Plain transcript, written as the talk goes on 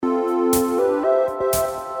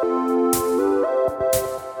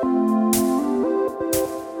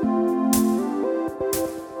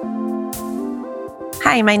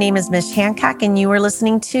Hi, my name is Mish Hancock, and you are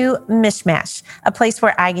listening to Mishmash, a place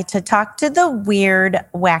where I get to talk to the weird,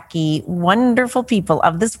 wacky, wonderful people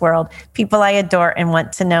of this world, people I adore and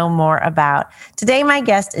want to know more about. Today, my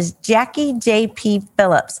guest is Jackie J.P.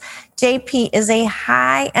 Phillips. JP is a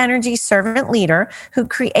high-energy servant leader who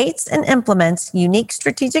creates and implements unique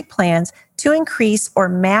strategic plans to increase or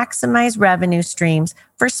maximize revenue streams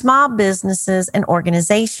for small businesses and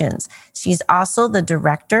organizations. She's also the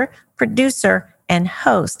director, producer, and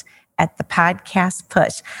host at the podcast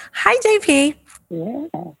Push. Hi, JP. Yeah.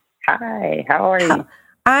 Hi, how are you?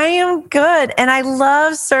 I am good. And I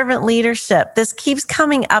love servant leadership. This keeps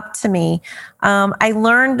coming up to me. I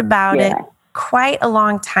learned about it quite a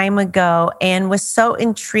long time ago and was so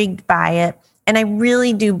intrigued by it. And I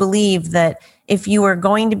really do believe that if you are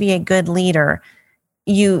going to be a good leader,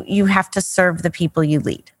 you have to serve the people you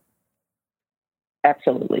lead.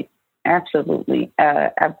 Absolutely.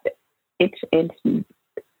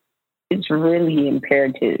 It's really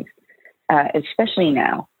imperative, especially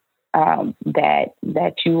now,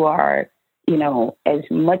 that you are, as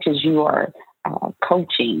much as you are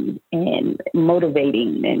coaching and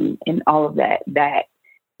motivating and all of that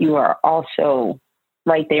you are also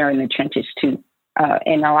right there in the trenches too.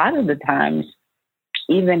 And a lot of the times,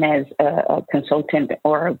 even as a consultant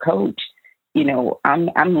or a coach,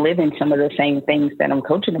 I'm living some of the same things that I'm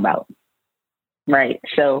coaching about. Right.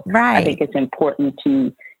 So I think it's important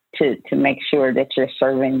to make sure that you're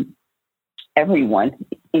serving everyone,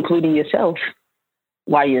 including yourself,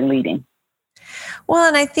 while you're leading. Well,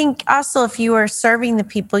 and I think also if you are serving the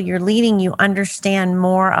people you're leading, you understand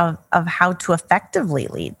more of how to effectively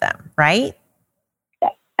lead them, right?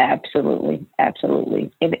 Absolutely.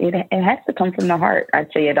 It has to come from the heart. I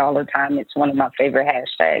say it all the time. It's one of my favorite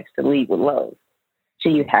hashtags, to lead with love. So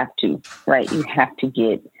you have to, right? You have to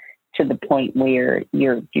get to the point where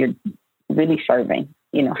you're really serving.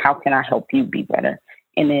 How can I help you be better?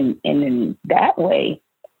 And then that way,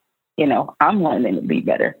 I'm learning to be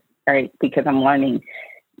better, right? Because I'm learning,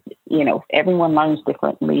 everyone learns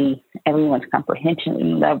differently. Everyone's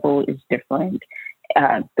comprehension level is different.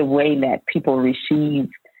 The way that people receive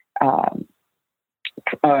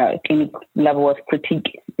any level of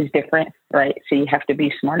critique is different, right? So you have to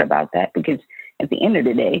be smart about that, because at the end of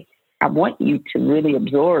the day, I want you to really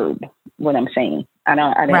absorb what I'm saying. I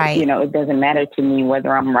don't, right. It doesn't matter to me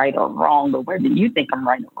whether I'm right or wrong, or whether you think I'm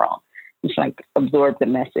right or wrong. It's like absorb the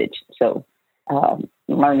message. So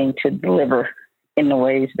learning to deliver in the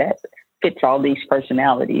ways that fits all these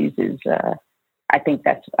personalities is, I think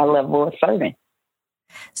that's a level of serving.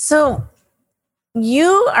 So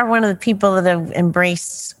you are one of the people that have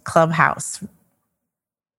embraced Clubhouse.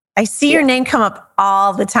 I see your name come up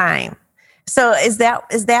all the time. So is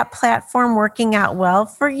that platform working out well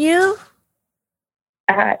for you?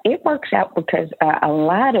 It works out because a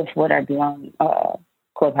lot of what I do on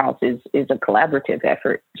Clubhouse is a collaborative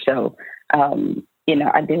effort. So, I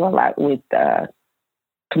do a lot with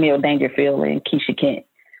Camille Dangerfield and Keisha Kent.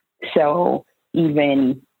 So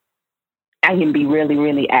even I can be really,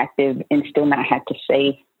 really active and still not have to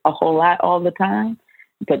say a whole lot all the time,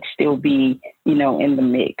 but still be, in the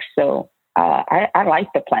mix. So I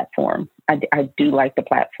like the platform. I do like the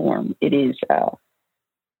platform. It is,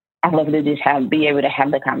 I love to just be able to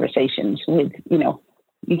have the conversations with,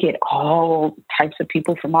 you get all types of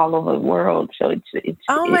people from all over the world. So it's.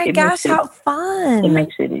 Oh my gosh, how fun. It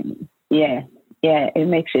makes it, it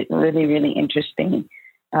makes it really, really interesting.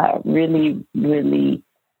 Really, really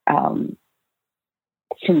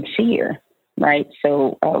sincere, right?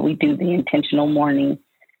 So we do the intentional morning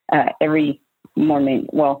every morning,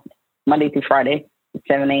 Monday through Friday,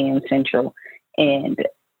 7 a.m. Central. And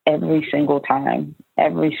every single time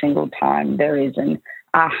there is an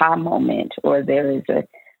aha moment, or there is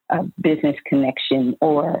a business connection,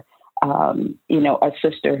 or, a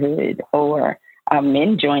sisterhood, or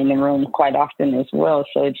men join the room quite often as well.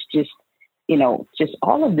 So it's just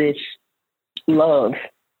all of this love,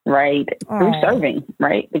 right? Through serving,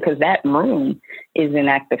 right? Because that room is an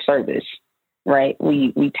act of service, right?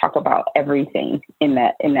 We talk about everything in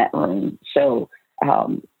that room. So,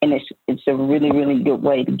 and it's a really, really good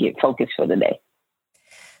way to get focused for the day.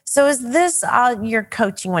 So is this all your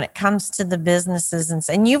coaching when it comes to the businesses?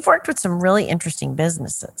 And you've worked with some really interesting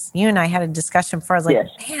businesses. You and I had a discussion before. I was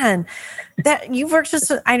like, man, that you've worked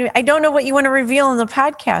with, I don't know what you want to reveal in the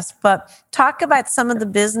podcast, but talk about some of the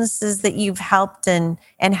businesses that you've helped and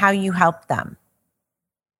how you help them.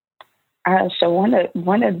 So one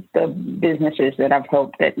of the businesses that I've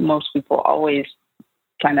helped that most people always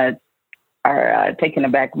kind of are taken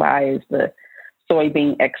aback by is the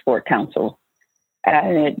Soybean Export Council.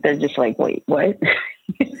 And they're just like, wait, what?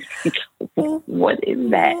 what is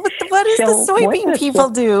that? What does the soybean people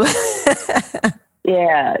do?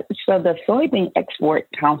 Yeah. So the Soybean Export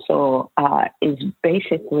Council is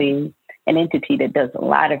basically an entity that does a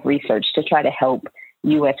lot of research to try to help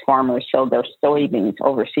U.S. farmers sell their soybeans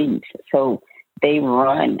overseas. So they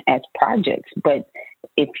run as projects. But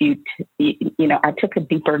if I took a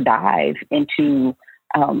deeper dive into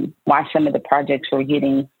why some of the projects were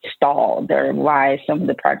getting stalled or why some of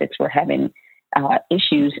the projects were having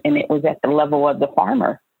issues, and it was at the level of the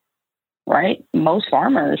farmer. Right? Most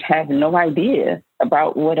farmers have no idea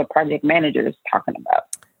about what a project manager is talking about.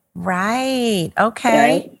 Right.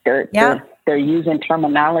 Okay. Right? They're using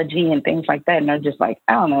terminology and things like that, and they're just like,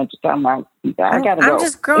 I don't know what you're talking about. I'm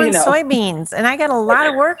just growing soybeans, and I got a lot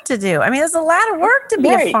of work to do. I mean, there's a lot of work to be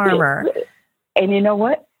a farmer. And you know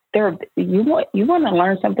what? You want to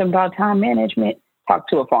learn something about time management? Talk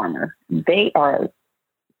to a farmer. They are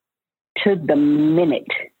to the minute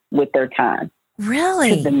with their time.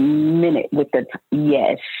 Really? To the minute with the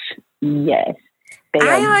yes. They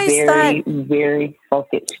are very, very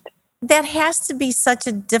focused. That has to be such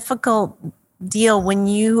a difficult deal when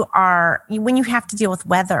you have to deal with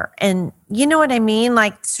weather. And you know what I mean?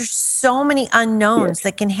 Like, there's so many unknowns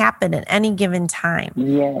that can happen at any given time.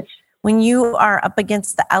 Yes. When you are up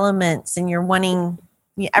against the elements and you're wanting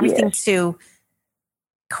everything to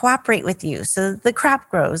cooperate with you so the crop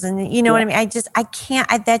grows, and you know what I mean? I can't,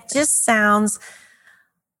 that just sounds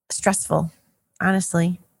stressful,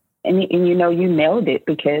 honestly. And you nailed it,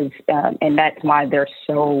 because, and that's why they're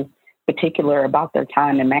so particular about their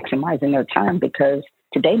time and maximizing their time, because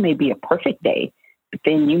today may be a perfect day, but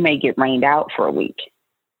then you may get rained out for a week.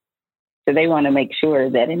 So they want to make sure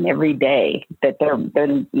that in every day that they're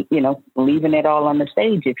leaving it all on the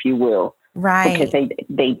stage, if you will. Right. Because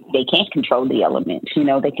they can't control the elements.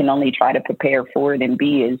 They can only try to prepare for it and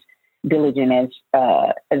be as diligent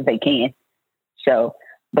as they can. So,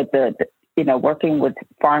 but working with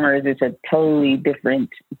farmers is a totally different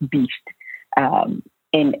beast.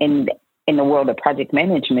 In the world of project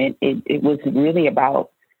management, it was really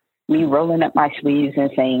about me rolling up my sleeves and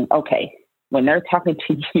saying, okay, when they're talking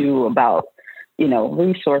to you about,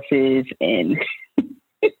 resources and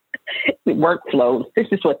workflows, this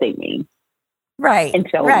is what they mean. Right. And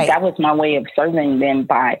so that was my way of serving them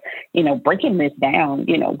by, breaking this down.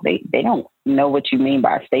 They don't know what you mean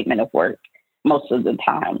by a statement of work most of the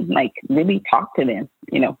time. Like, really talk to them,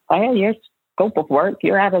 oh, your scope of work,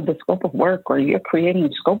 you're out of the scope of work, or you're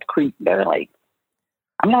creating scope creep. They're like,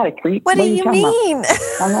 I'm not a creep. What do you mean?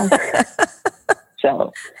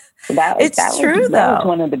 So that was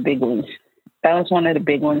one of the big ones. That was one of the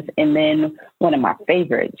big ones. And then one of my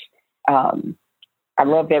favorites, I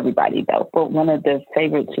love everybody though, but one of the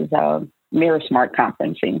favorites is Mirror Smart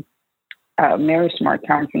Conferencing. Mirror Smart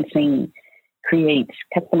Conferencing creates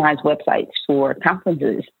customized websites for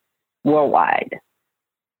conferences worldwide.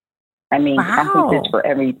 I mean, conferences for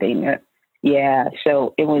everything. Yeah.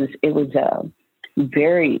 So it was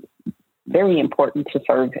very, very important to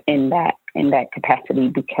serve in that capacity,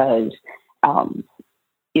 because,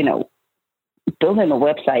 building a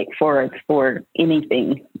website for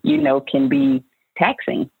anything, can be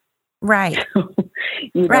taxing. Right.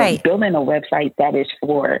 Right. Building a website that is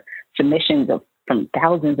for submissions from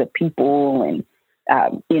thousands of people, and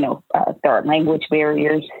there are language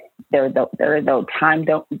barriers. There are those time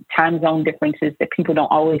zone differences that people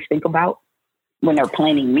don't always think about when they're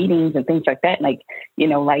planning meetings and things like that. Like,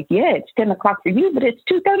 it's 10 o'clock for you, but it's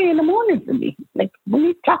 2:30 in the morning for me. Like, we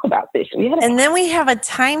need to talk about this. And then we have a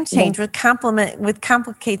time change which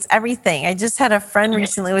complicates everything. I just had a friend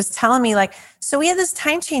recently who was telling me, like, so we had this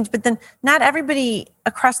time change, but then not everybody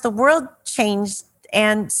across the world changed.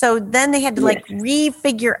 And so then they had to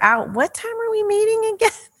refigure out, what time are we meeting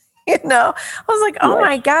again? I was like, oh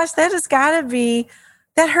my gosh, that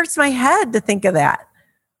hurts my head to think of that.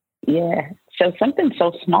 Yeah. So something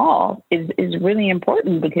so small is really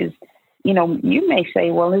important, because, you may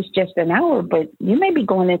say, well, it's just an hour, but you may be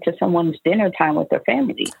going into someone's dinner time with their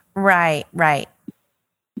family. Right. Right.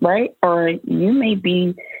 Or you may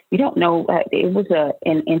be, you don't know, it was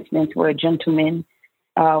an instance where a gentleman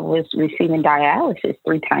was receiving dialysis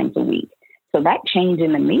 3 times a week. So that change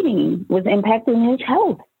in the meeting was impacting his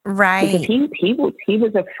health. Right. Because he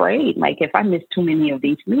was afraid, like, if I miss too many of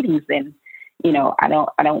these meetings, then, I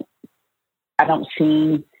don't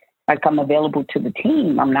seem like I'm available to the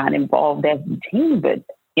team. I'm not involved as the team, but,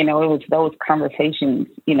 it was those conversations,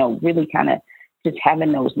 really kind of just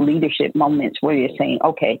having those leadership moments where you're saying,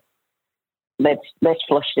 okay, let's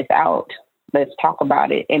flush this out. Let's talk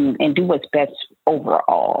about it and do what's best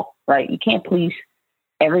overall, right? You can't please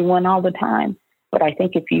everyone all the time, but I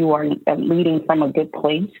think if you are leading from a good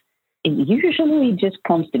place, it usually just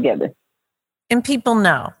comes together. And people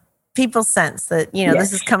know. People sense that, you know,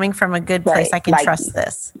 Yes. this is coming from a good place. Right. I can Like, trust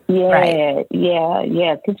this. Yeah, Right.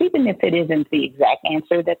 yeah. Because even if it isn't the exact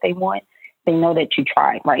answer that they want, they know that you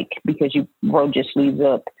tried, like, because you rolled your sleeves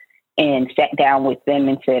up and sat down with them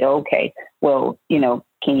and said, okay, well, you know,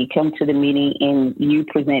 can you come to the meeting and you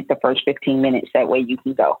present the first 15 minutes? That way you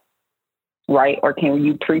can go, right? Or can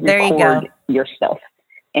you pre-record your stuff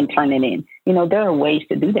and turn it in? You know, there are ways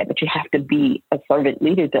to do that, but you have to be a servant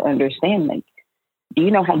leader to understand, like, do you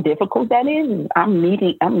know how difficult that is? I'm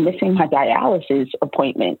missing my dialysis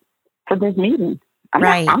appointment for this meeting.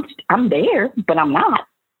 I'm there, but I'm not.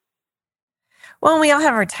 Well, we all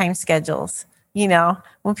have our time schedules. You know,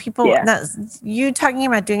 when people, you talking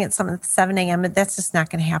about doing it at 7 a.m., but that's just not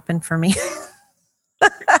going to happen for me.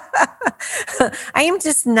 I am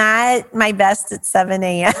just not my best at 7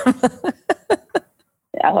 a.m.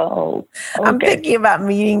 Oh, okay. I'm picky about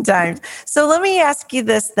meeting times. So let me ask you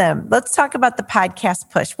this then. Let's talk about the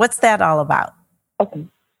podcast push. What's that all about? Okay.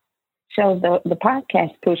 So the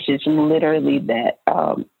podcast push is literally that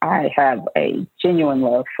I have a genuine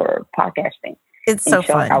love for podcasting. It's so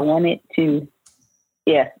fun. I wanted to,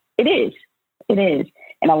 it is.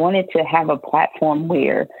 And I wanted to have a platform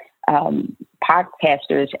where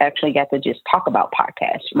podcasters actually got to just talk about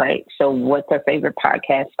podcasts, right? So what their favorite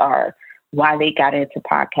podcasts are, why they got into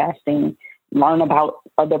podcasting, learn about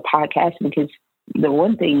other podcasts, because the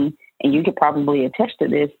one thing, and you could probably attest to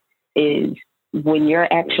this, is when you're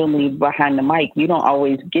actually behind the mic, you don't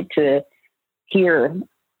always get to hear,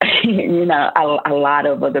 you know, a lot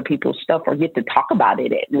of other people's stuff, or get to talk about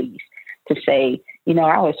it at least, to say, you know,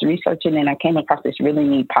 I was researching and I came across this really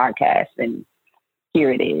neat podcast and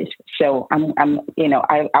here it is. So I'm you know,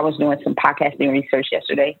 I was doing some podcasting research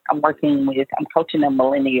yesterday. I'm coaching a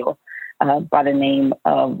millennial by the name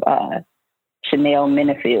of Chanel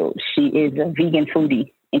Minifield. She is a vegan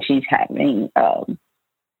foodie, and she's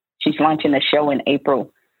launching a show in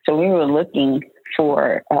April. So we were looking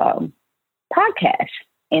for podcasts.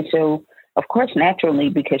 And so, of course, naturally,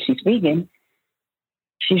 because she's vegan,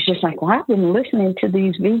 she's just like, well, I've been listening to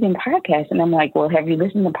these vegan podcasts. And I'm like, well, have you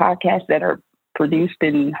listened to podcasts that are produced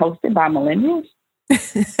and hosted by millennials?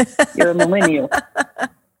 You're a millennial.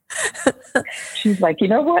 She's like, you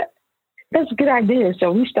know what? That's a good idea.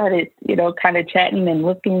 So we started, you know, kind of chatting and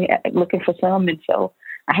looking for some. And so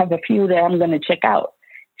I have a few that I'm going to check out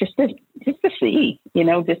just to see, you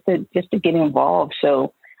know, just to get involved.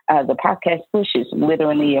 So the podcast push is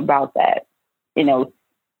literally about that. You know,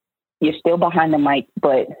 you're still behind the mic,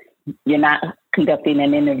 but you're not conducting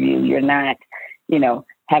an interview. You're not, you know,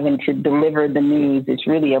 having to deliver the news. It's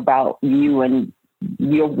really about you and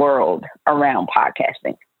your world around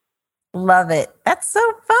podcasting. Love it. That's so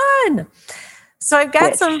fun. So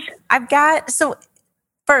so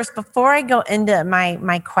first, before I go into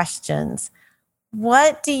my questions,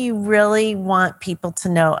 what do you really want people to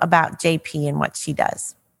know about JP and what she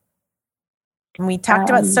does? And we talked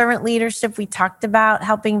about servant leadership. We talked about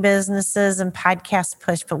helping businesses and podcast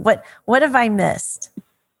push, but what have I missed?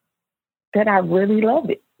 That I really love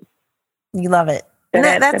it. You love it.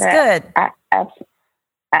 That's good. I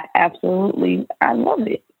absolutely, I love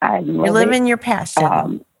it. You're living your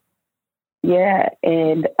passion.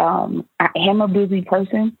 And I am a busy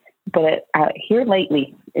person, but here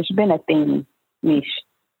lately, it's been a thing, Mish,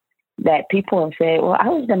 that people have said, well, I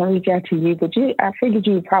was going to reach out to you, but I figured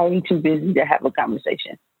you were probably too busy to have a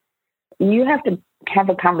conversation. You have to have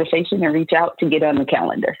a conversation and reach out to get on the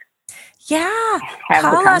calendar. Yeah.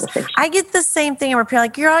 Call us. I get the same thing where people are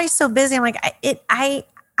like, you're always so busy. I'm like,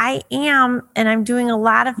 I am, and I'm doing a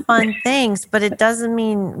lot of fun things, but it doesn't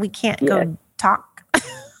mean we can't go talk.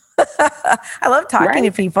 I love talking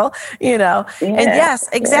to people, you know. Yeah, and yes,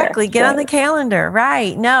 exactly. Get on the calendar,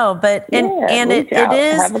 right? No, but it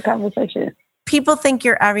is have a conversation. People think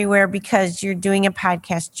you're everywhere because you're doing a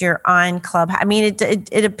podcast. You're on Club. I mean,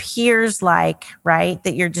 it appears like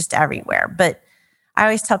that you're just everywhere. But I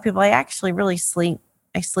always tell people I actually really sleep.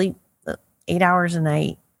 I sleep 8 hours a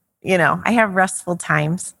night. You know, I have restful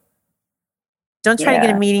times. Don't try to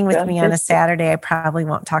get a meeting with me on a Saturday. I probably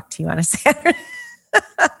won't talk to you on a Saturday.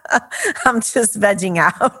 I'm just vegging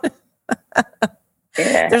out.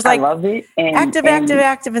 There's like, I love it. Active,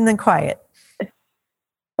 and then quiet.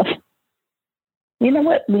 You know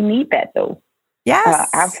what? We need that though. Yes.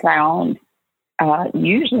 I've found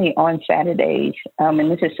usually on Saturdays,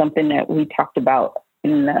 and this is something that we talked about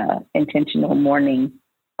in the Intentional Morning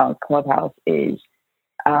Clubhouse, is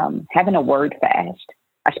having a word fast.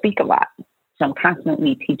 I speak a lot. So I'm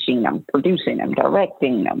constantly teaching, I'm producing, I'm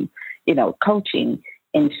directing, I'm, coaching.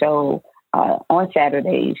 And so on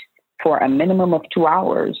Saturdays, for a minimum of 2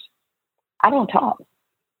 hours, I don't talk.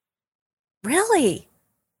 Really?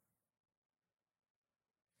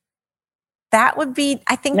 That would be,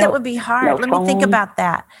 I think that would be hard. No Let phone. me think about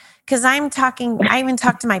that. Because I even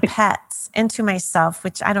talk to my pets and to myself,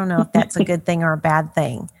 which I don't know if that's a good thing or a bad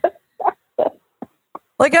thing.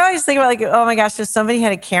 Like I always think about like, oh my gosh, if somebody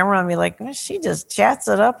had a camera on me, like she just chats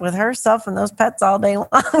it up with herself and those pets all day long.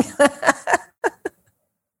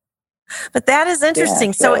 But that is interesting.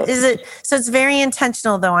 Yeah, so it's very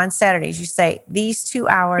intentional though on Saturdays. You say these 2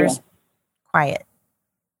 hours quiet.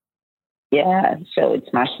 Yeah. So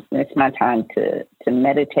it's my time to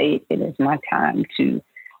meditate. It is my time to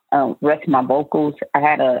rest my vocals. I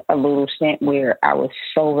had a little stint where I was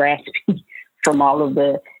so raspy from all of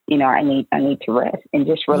the, I need to rest and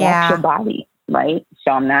just relax your body. Right.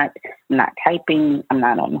 So I'm not typing. I'm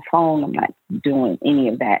not on the phone. I'm not doing any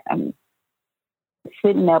of that. I'm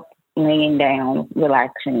sitting up, laying down,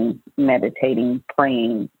 relaxing, meditating,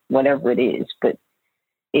 praying, whatever it is. But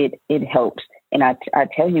it helps. And I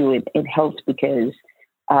tell you, it helps because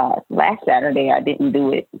last Saturday I didn't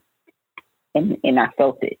do it and I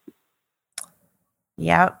felt it.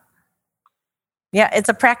 Yep. Yeah, it's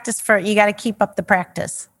a practice you got to keep up the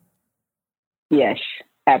practice. Yes,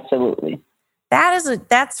 absolutely.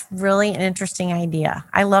 That's really an interesting idea.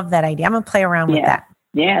 I love that idea. I'm going to play around with that.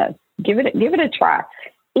 Yeah. Give it a try.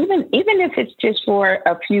 Even if it's just for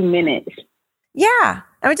a few minutes. Yeah.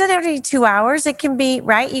 I mean, it doesn't have to be 2 hours. It can be,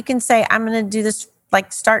 right? You can say, I'm going to do this,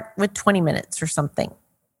 like start with 20 minutes or something.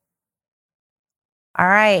 All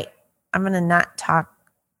right. I'm going to not talk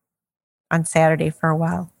on Saturday for a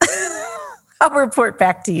while. I'll report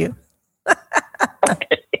back to you.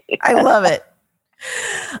 I love it.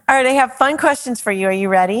 All right. I have fun questions for you. Are you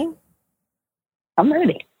ready? I'm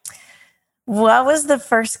ready. What was the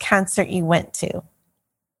first concert you went to?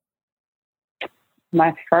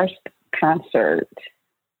 My first concert.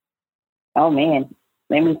 Oh man,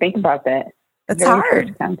 let me think about that. It's hard.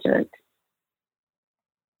 First concert.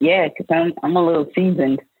 Yeah, because I'm a little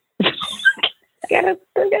seasoned. I gotta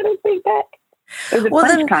think back. It was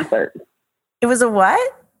a Prince concert. It was a what?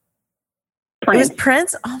 Prince. It was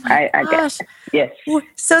Prince? Oh my gosh. Yes.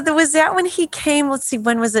 So was that when he came? Let's see,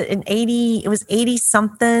 when was it? In 80? It was 80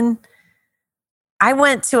 something. I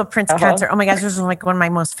went to a Prince concert. Oh my gosh, this was like one of my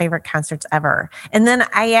most favorite concerts ever. And then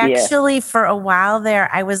I actually, for a while there,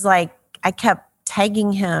 I was like, I kept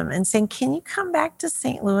tagging him and saying, can you come back to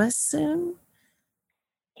St. Louis soon?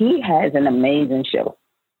 He has an amazing show.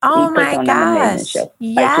 Oh my gosh.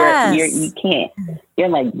 Yes. Like you can't. You're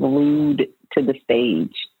like glued to the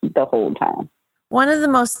stage the whole time. One of the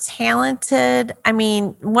most talented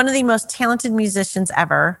musicians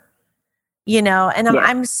ever. And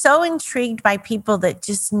I'm so intrigued by people that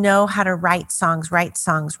just know how to write songs. I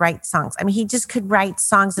mean, he just could write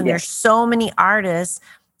songs, and there's so many artists.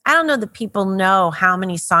 I don't know that people know how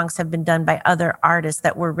many songs have been done by other artists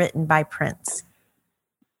that were written by Prince.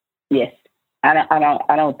 Yes, I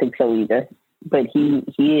don't think so either. But he's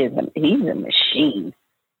a machine.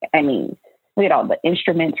 I mean, look at all the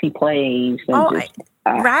instruments he plays.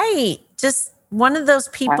 Right. Just one of those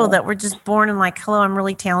people that were just born and like, hello, I'm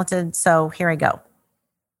really talented, so here I go.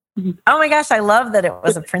 Mm-hmm. Oh my gosh, I love that it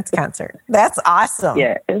was a Prince concert. That's awesome.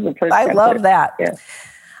 Yeah, it was a Prince concert. I love that. Yeah.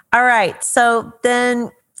 All right, so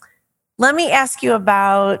then let me ask you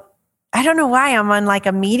about, I don't know why I'm on like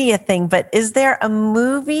a media thing, but is there a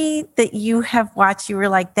movie that you have watched, you were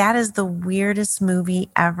like, that is the weirdest movie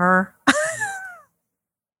ever?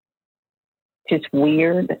 Just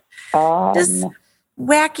weird. Just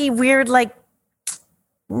wacky, weird, like,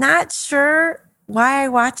 not sure why I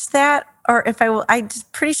watched that, or if I'm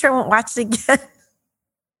just pretty sure I won't watch it again.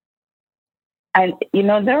 And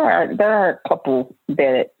there are a couple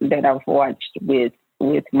that I've watched with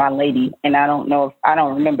my lady, and I don't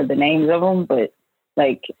remember the names of them, but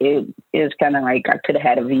like it is kind of like I could have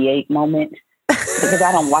had a V8 moment because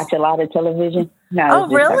I don't watch a lot of television. No,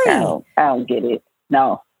 really? Like, I don't get it.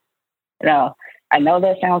 No. I know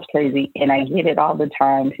that sounds crazy, and I get it all the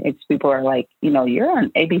time. It's people are like, you're on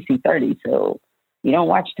ABC 30, so you don't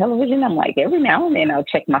watch television. I'm like, every now and then I'll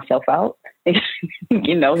check myself out, here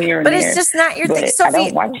and there. But it's just not your thing. So I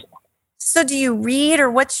don't watch. So do you read,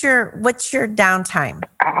 or what's your downtime?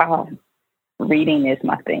 Reading is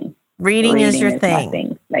my thing. Reading is your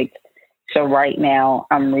thing. Like, so right now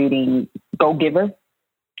I'm reading Go Giver.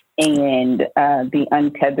 And The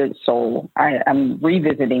Untethered Soul. I'm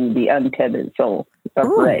revisiting The Untethered Soul. I've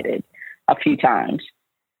read it a few times.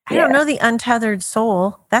 I don't know The Untethered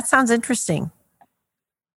Soul. That sounds interesting.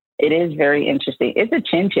 It is very interesting. It's a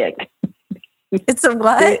chin check. It's a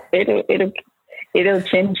what? It'll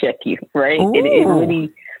chin check you, right? It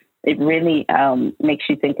really, it really makes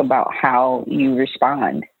you think about how you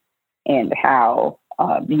respond and how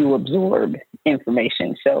you absorb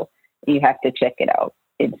information. So you have to check it out.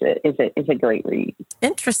 It's a great read.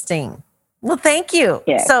 Interesting. Well, thank you.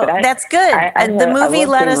 Yeah, so that's good. The movie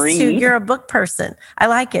led us to you're a book person. I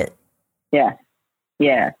like it. Yeah.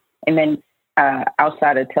 Yeah. And then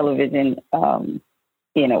outside of television,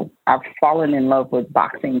 I've fallen in love with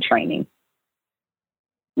boxing training.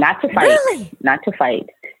 Not to fight,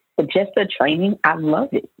 but just the training. I love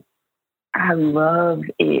it.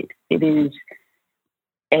 It is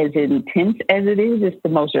as intense as it is. It's the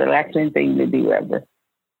most relaxing thing to do ever.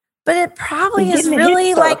 But it probably is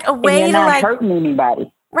really like a way to not hurting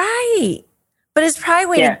anybody. Right. But it's probably a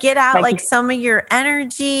way to get out like some of your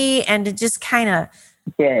energy and to just kind of.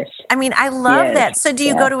 Yes. I mean, I love that. So do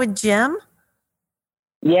you go to a gym?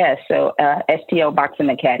 Yeah. So STL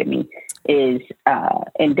Boxing Academy is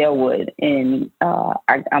in Delwood, and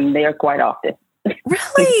I'm there quite often.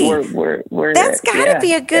 Really? we're That's got to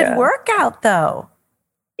be a good workout, though.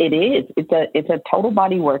 It is. It's a total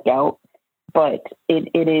body workout. But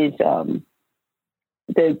it is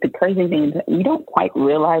the crazy thing is you don't quite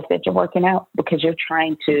realize that you're working out because you're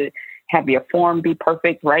trying to have your form be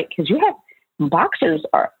perfect, right? Because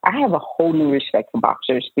I have a whole new respect for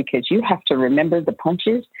boxers because you have to remember the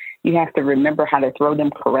punches. You have to remember how to throw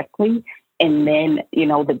them correctly. And then,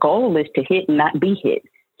 the goal is to hit and not be hit.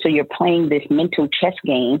 So you're playing this mental chess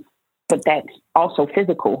game, but that's also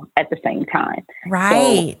physical at the same time.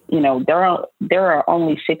 Right. So, there are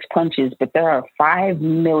only 6 punches, but there are 5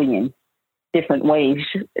 million different ways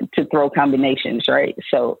to throw combinations, right?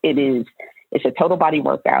 So it's a total body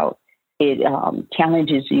workout. It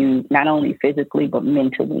challenges you not only physically, but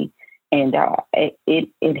mentally. And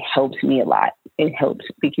it helps me a lot. It helps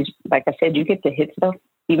because, like I said, you get to hit stuff,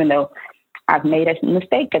 even though I've made a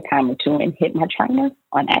mistake a time or two and hit my trainer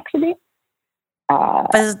on accident.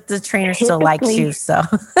 But the trainer still likes you, so.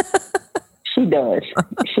 She does.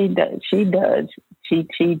 She does. She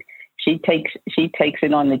takes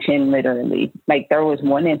it on the chin, literally. Like, there was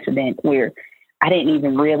one incident where I didn't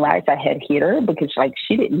even realize I had hit her because, like,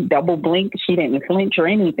 she didn't double blink, she didn't flinch or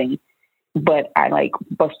anything. But I, like,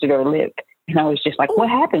 busted her lip, and I was just like, "What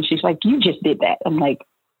happened?" She's like, "You just did that." I'm like,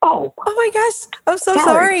 "Oh my gosh, I'm so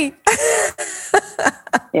sorry."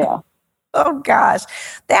 Yeah. Oh gosh,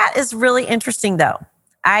 that is really interesting, though.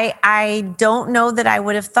 I don't know that I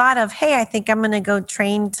would have thought of, hey, I think I'm going to go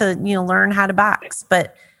train to, learn how to box.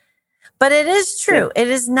 But it is true. It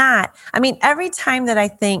is not. I mean, every time that I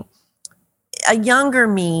think a younger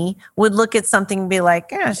me would look at something and be like,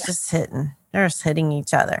 it's just hitting. They're just hitting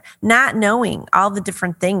each other, not knowing all the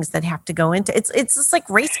different things that have to go into it. It's just like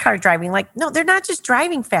race car driving. Like, no, they're not just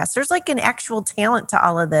driving fast. There's like an actual talent to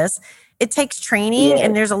all of this. It takes training,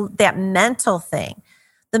 and there's that mental thing.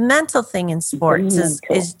 The mental thing in sports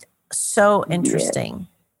is so interesting.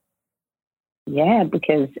 Yeah,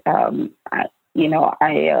 because I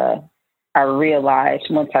realized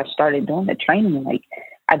once I started doing the training, like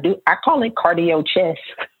I call it cardio chess.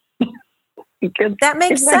 Because that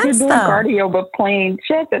makes like sense, you're doing cardio but playing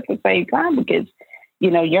chess at the same time, because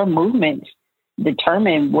your movements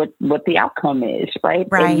determine what the outcome is, right?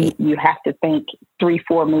 Right. And you have to think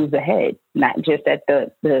 3-4 moves ahead, not just at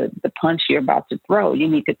the punch you're about to throw. You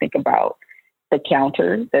need to think about the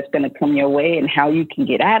counter that's going to come your way and how you can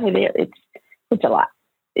get out of there. It's a lot.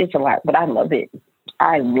 It's a lot, but I love it.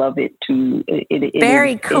 I love it too.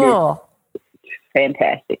 Very cool. It is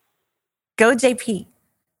fantastic. Go JP.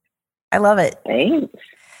 I love it. Thanks.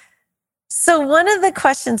 So one of the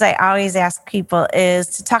questions I always ask people is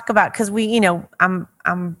to talk about, because I'm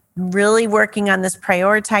really working on this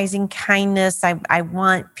prioritizing kindness. I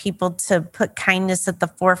want people to put kindness at the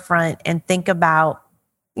forefront and think about,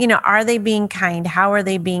 are they being kind? How are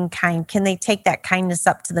they being kind? Can they take that kindness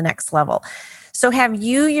up to the next level? So have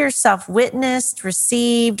you yourself witnessed,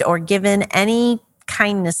 received, or given any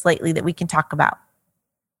kindness lately that we can talk about?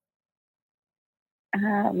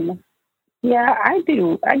 Yeah, I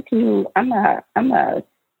do. I'm a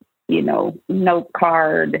note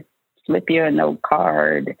card, slip you a note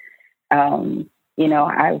card. I've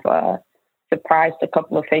surprised a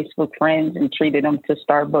couple of Facebook friends and treated them to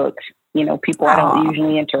Starbucks. People I don't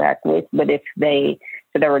usually interact with, but so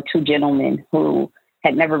there were 2 gentlemen who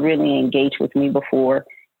had never really engaged with me before.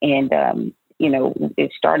 And,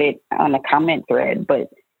 it started on a comment thread, but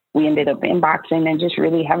we ended up inboxing and just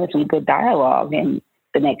really having some good dialogue. And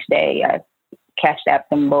the next day I cashed out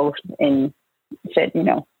them both and said,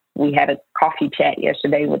 we had a coffee chat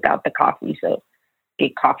yesterday without the coffee, so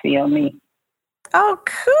get coffee on me. Oh,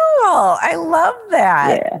 cool. I love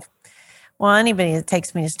that. Yeah. Well, anybody that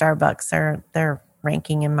takes me to Starbucks, they're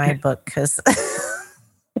ranking in my book because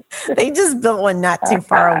they just built one not too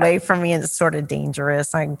far away from me and it's sort of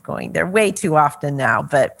dangerous. I'm going there way too often now,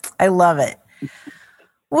 but I love it.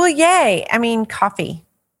 Well, yay. I mean, coffee.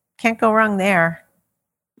 Can't go wrong there.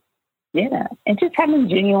 Yeah. And just having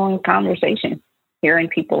genuine conversation, hearing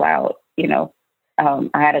people out, I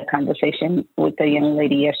had a conversation with a young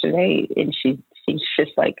lady yesterday and she's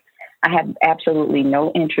just like, I have absolutely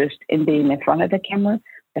no interest in being in front of the camera,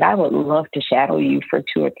 but I would love to shadow you for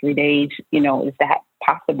 2 or 3 days. Is that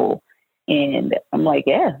possible? And I'm like,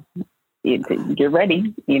 yeah, you're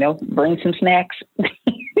ready, bring some snacks.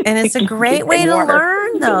 And it's a great way to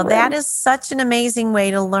learn, though. That is such an amazing way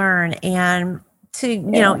to learn. And to,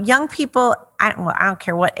 young people, I don't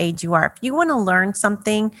care what age you are. If you want to learn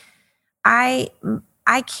something, I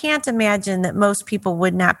can't imagine that most people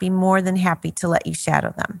would not be more than happy to let you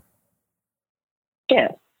shadow them. Yeah,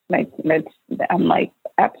 I'm like,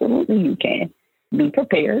 absolutely, you can. Be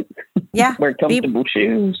prepared. Yeah. Wear comfortable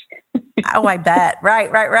shoes. Oh, I bet.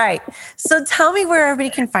 Right. So tell me where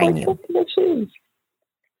everybody can find you. Shoes.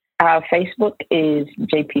 Facebook is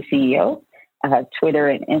JPCEO. Twitter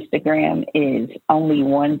and Instagram is only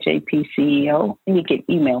one JPCEO. And you can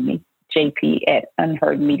email me,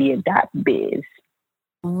 jp@unheardmedia.biz.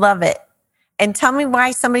 Love it. And tell me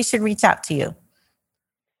why somebody should reach out to you.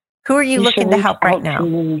 Who are you looking to help right now?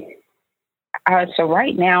 So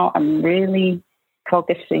right now, I'm really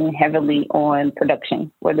focusing heavily on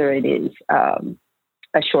production, whether it is a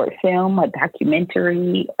short film, a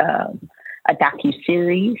documentary, a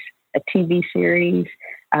docuseries, a TV series.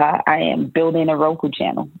 I am building a Roku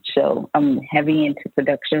channel. So I'm heavy into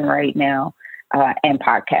production right now and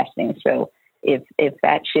podcasting. So if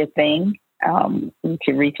that's your thing, you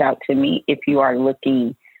can reach out to me if you are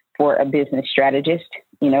looking for a business strategist.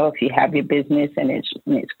 If you have your business and it's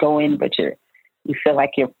going, but you feel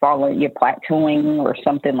like you're plateauing or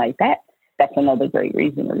something like that, that's another great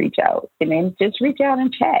reason to reach out. And then just reach out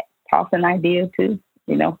and chat, toss an idea too.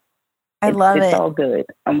 I love it. It's all good.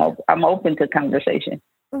 I'm open to conversation.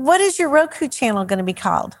 What is your Roku channel going to be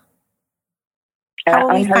called? How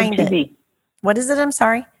will we find TV. it? What is it? I'm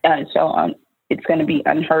sorry. It's going to be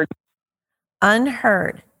Unheard.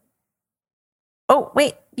 Unheard. Oh,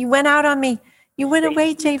 wait. You went out on me. You went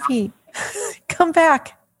away, JP. Come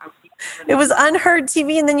back. It was Unheard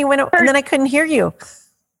TV, and then you went, and then I couldn't hear you.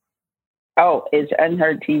 Oh, it's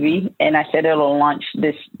Unheard TV, and I said it'll launch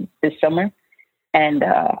this summer, and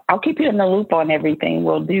I'll keep you in the loop on everything.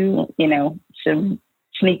 We'll do, some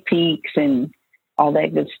sneak peeks and all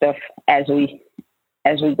that good stuff as we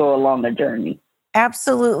go along the journey.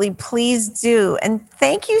 Absolutely, please do, and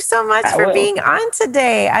thank you so much for being on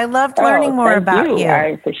today. I loved learning more about you. I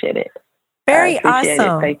appreciate it. Very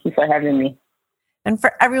awesome. Thank you for having me. And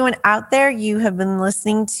for everyone out there, you have been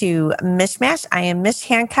listening to Mishmash. I am Mish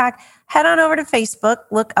Hancock. Head on over to Facebook.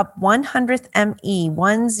 Look up 100th ME,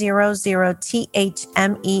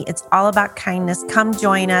 100THME. It's all about kindness. Come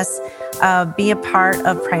join us. Be a part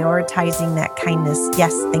of prioritizing that kindness.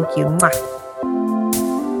 Yes, thank you. Mwah.